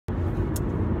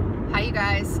you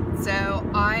guys. So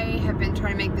I have been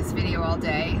trying to make this video all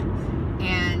day,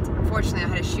 and unfortunately I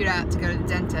had to shoot out to go to the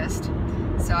dentist.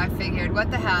 So I figured, what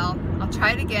the hell, I'll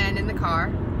try it again in the car.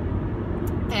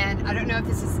 And I don't know if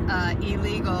this is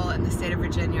illegal in the state of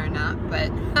Virginia or not,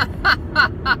 but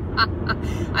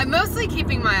I'm mostly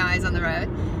keeping my eyes on the road.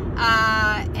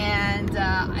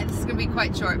 This is going to be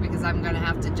quite short because I'm going to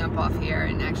have to jump off here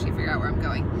and actually figure out where I'm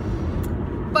going.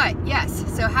 But yes,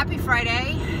 so happy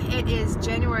Friday. It is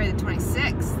January the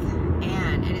 26th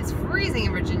and it is freezing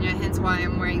in Virginia, hence why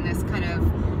I'm wearing this kind of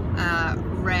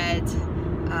red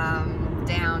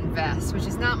down vest, which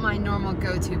is not my normal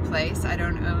go-to place. I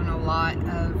don't own a lot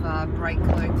of bright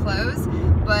colored clothes,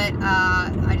 but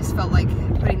I just felt like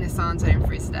putting this on so I didn't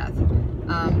freeze to death.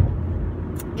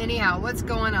 Anyhow, what's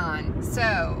going on?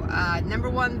 So, number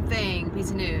one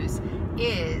piece of news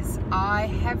is I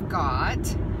have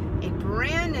got a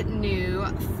brand new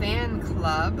fan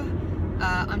club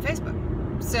on Facebook.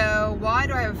 So why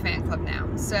do I have a fan club now?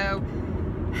 So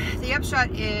the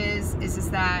upshot is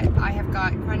that I have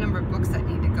got quite a number of books that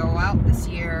need to go out this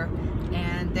year,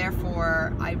 and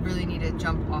therefore I really need to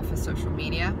jump off of social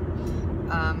media.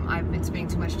 I've been spending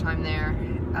too much time there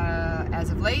as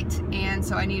of late, and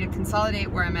so I need to consolidate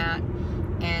where I'm at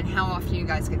and how often you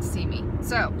guys get to see me.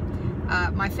 So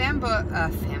my Facebook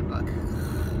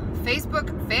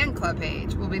fan club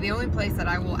page will be the only place that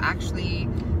I will actually,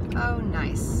 oh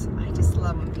nice, I just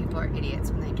love when people are idiots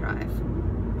when they drive.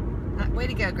 Way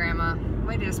to go, Grandma.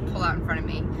 Way to just pull out in front of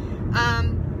me.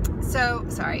 So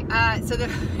the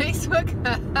Facebook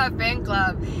fan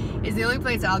club is the only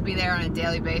place I'll be there on a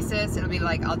daily basis. It'll be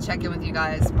like, I'll check in with you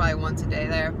guys probably once a day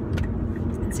there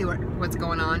and see what's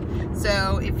going on.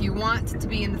 So if you want to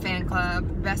be in the fan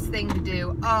club, best thing to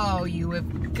do, oh, you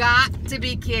have got to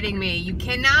be kidding me. You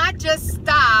cannot just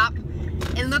stop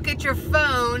and look at your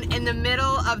phone in the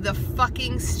middle of the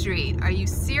fucking street. Are you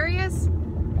serious?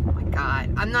 Oh my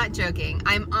God, I'm not joking.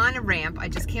 I'm on a ramp. I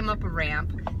just came up a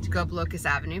ramp to go up Locust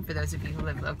Avenue, for those of you who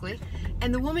live locally,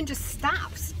 and the woman just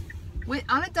stops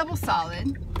on a double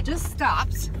solid, just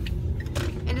stops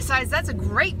and decides that's a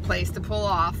great place to pull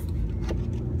off,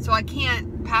 so I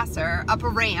can't pass her up a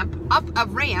ramp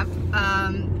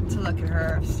to look at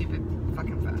her stupid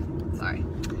fucking phone. Sorry.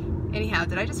 Anyhow,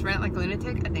 did I just rant like a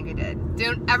lunatic? I think I did.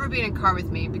 Don't ever be in a car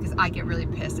with me because I get really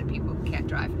pissed at people who can't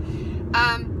drive.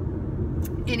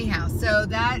 Anyhow, so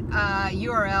that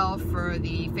URL for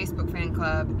the Facebook fan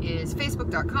club is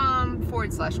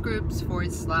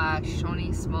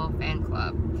facebook.com/groups/Shawnee Small Fan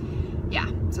Club. Yeah,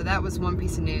 so that was one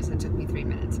piece of news that took me 3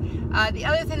 minutes. The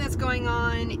other thing that's going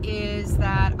on is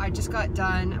that I just got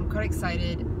done. I'm quite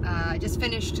excited. I just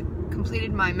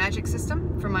completed my magic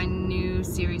system for my new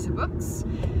series of books.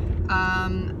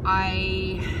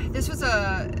 This was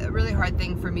a really hard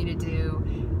thing for me to do,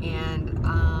 and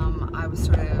I was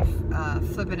sort of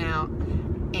flipping out,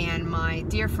 and my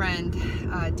dear friend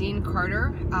Dean Carter,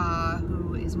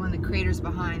 who is one of the creators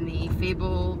behind the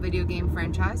Fable video game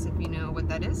franchise, if you know what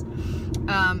that is,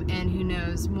 and who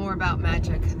knows more about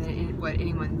magic than what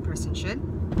any one person should,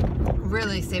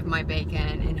 really saved my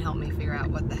bacon and helped me figure out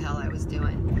what the hell I was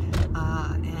doing.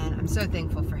 And I'm so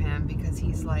thankful for him because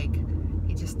he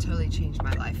just totally changed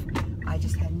my life. I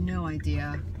just had no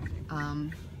idea.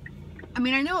 I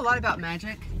mean, I know a lot about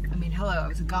magic. I mean, hello, I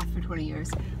was a goth for 20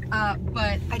 years.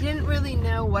 But I didn't really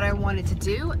know what I wanted to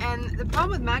do. And the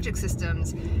problem with magic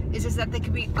systems is just that they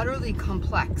can be utterly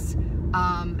complex. Okay,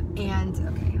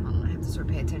 hold on, I have to sort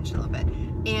of pay attention a little bit.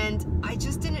 And I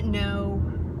just didn't know,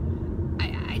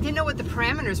 I didn't know what the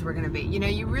parameters were gonna be. You know,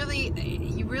 you really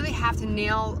have to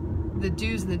nail the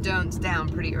do's and the don'ts down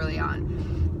pretty early on.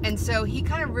 And so he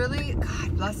kind of really,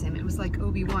 God bless him, it was like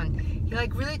Obi-Wan. He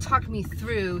like really talked me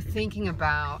through thinking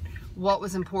about what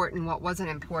was important, what wasn't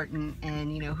important,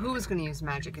 and you know, who was going to use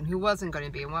magic and who wasn't going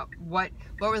to be, and what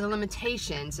were the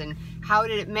limitations and how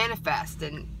did it manifest,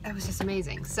 and it was just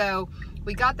amazing. So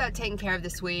we got that taken care of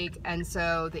this week, and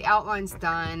so the outline's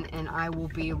done, and I will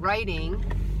be writing,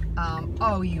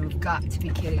 oh, you've got to be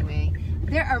kidding me.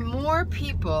 There are more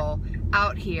people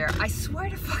out here, I swear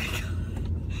to fucking God,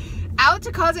 out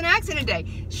to cause an accident today.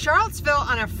 Charlottesville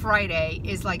on a Friday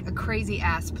is like a crazy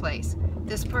ass place.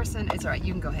 This person, it's all right,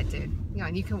 you can go ahead, dude.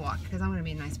 You can walk, because I'm gonna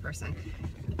be a nice person.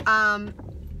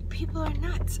 People are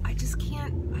nuts. I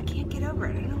can't get over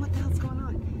it. I don't know what the hell's going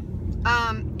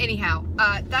on. Anyhow,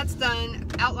 that's done,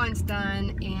 outline's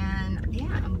done, and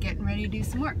yeah, I'm getting ready to do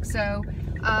some work. So,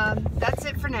 that's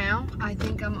it for now. I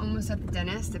think I'm almost at the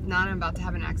dentist. If not, I'm about to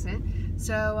have an accident.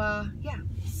 So, yeah,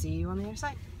 see you on the other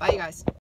side. Bye, you guys.